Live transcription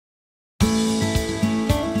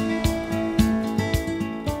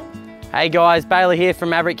Hey guys, Bailey here from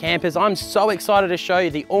Maverick Campers. I'm so excited to show you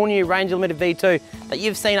the all-new Ranger Limited V2 that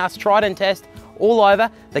you've seen us try and test all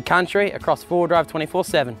over the country across 4-wheel drive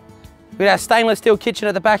 24/7. We've got our stainless steel kitchen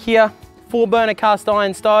at the back here, 4-burner cast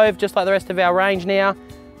iron stove, just like the rest of our range now,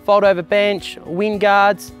 fold over bench, wind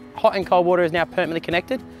guards, hot and cold water is now permanently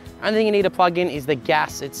connected. Only thing you need to plug in is the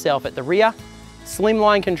gas itself at the rear.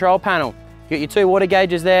 Slimline control panel. You got your 2 water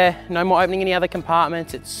gauges there, no more opening any other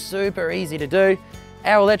compartments. It's super easy to do.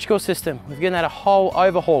 Our electrical system, we've given that a whole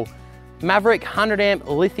overhaul. Maverick 100 amp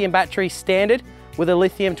lithium battery standard with a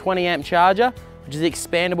lithium 20 amp charger, which is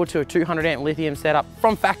expandable to a 200 amp lithium setup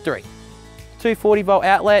from factory. 240 volt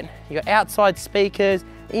outlet, you got outside speakers,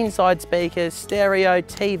 inside speakers, stereo,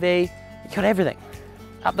 TV, you got everything.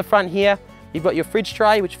 Up the front here, you've got your fridge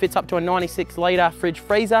tray, which fits up to a 96 litre fridge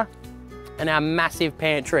freezer, and our massive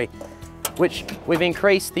pantry, which we've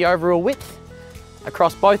increased the overall width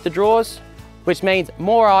across both the drawers, which means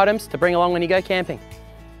more items to bring along when you go camping.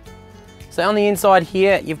 So on the inside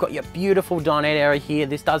here, you've got your beautiful dinette area here.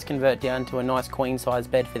 This does convert down to a nice queen size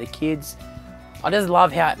bed for the kids. I just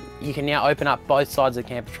love how you can now open up both sides of the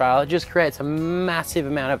camper trailer. It just creates a massive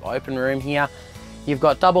amount of open room here. You've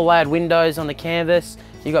got double layered windows on the canvas.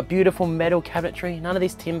 You've got beautiful metal cabinetry. None of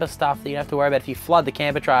this timber stuff that you don't have to worry about if you flood the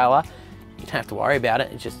camper trailer. You don't have to worry about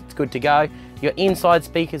it, it's good to go. You got inside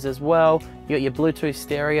speakers as well. You got your Bluetooth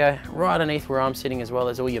stereo right underneath where I'm sitting, as well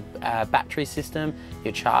as all your battery system,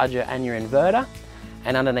 your charger and your inverter.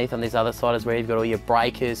 And underneath on this other side is where you've got all your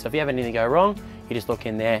breakers. So if you have anything go wrong, you just look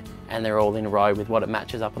in there and they're all in a row with what it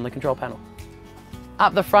matches up on the control panel.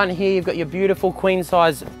 Up the front here, you've got your beautiful queen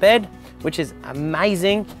size bed, which is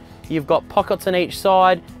amazing. You've got pockets on each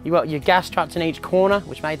side. You've got your gas traps in each corner,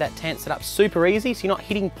 which made that tent set up super easy. So you're not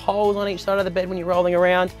hitting poles on each side of the bed when you're rolling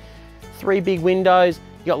around. 3 big windows.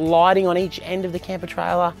 You've got lighting on each end of the camper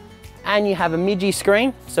trailer. And you have a midgie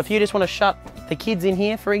screen. So if you just want to shut the kids in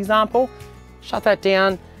here, for example, shut that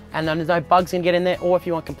down and then there's no bugs can get in there. Or if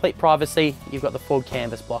you want complete privacy, you've got the full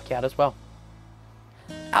canvas block out as well.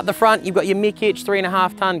 At the front, you've got your Mick-Hitch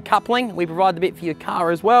 3.5 ton coupling. We provide the bit for your car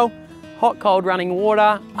as well. Hot cold running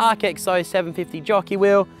water, Arc XO 750 jockey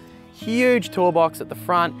wheel, huge toolbox at the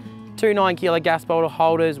front, 2 9-kilo gas bottle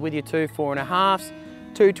holders with your 2 4.5s,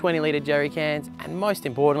 2 20-litre jerry cans, and most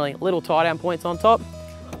importantly, little tie-down points on top.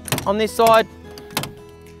 On this side,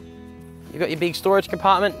 you've got your big storage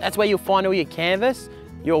compartment. That's where you'll find all your canvas,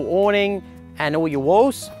 your awning, and all your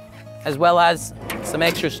walls, as well as some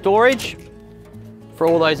extra storage for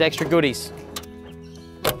all those extra goodies.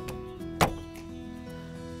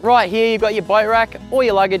 Right here, you've got your boat rack or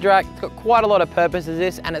your luggage rack. It's got quite a lot of purposes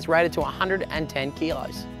this, and it's rated to 110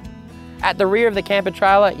 kilos. At the rear of the camper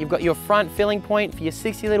trailer, you've got your front filling point for your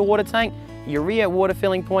 60 litre water tank, your rear water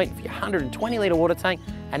filling point for your 120 litre water tank,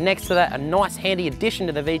 and next to that, a nice handy addition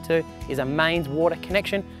to the V2 is a mains water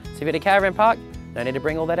connection. So if you're at a caravan park, no need to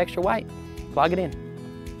bring all that extra weight. Plug it in.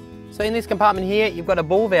 So in this compartment here, you've got a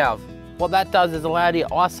ball valve. What that does is allow you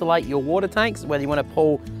to isolate your water tanks, whether you want to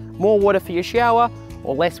pull more water for your shower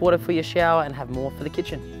or less water for your shower and have more for the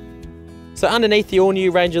kitchen. So underneath the all-new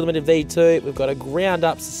Ranger Limited V2, we've got a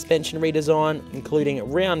ground-up suspension redesign,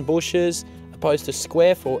 including round bushes opposed to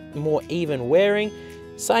square for more even wearing.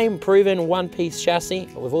 Same proven one-piece chassis,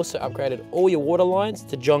 but we've also upgraded all your water lines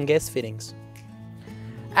to John Guest fittings.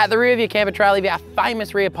 At the rear of your camper trailer, you've got our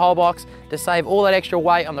famous rear pole box to save all that extra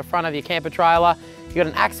weight on the front of your camper trailer. You've got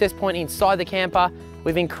an access point inside the camper.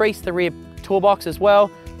 We've increased the rear toolbox as well,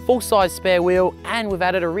 full-size spare wheel, and we've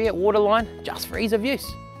added a rear water line just for ease of use.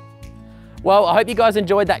 Well, I hope you guys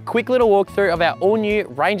enjoyed that quick little walkthrough of our all-new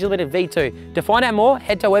Ranger Limited V2. To find out more,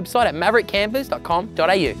 head to our website at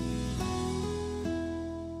maverickcampers.com.au.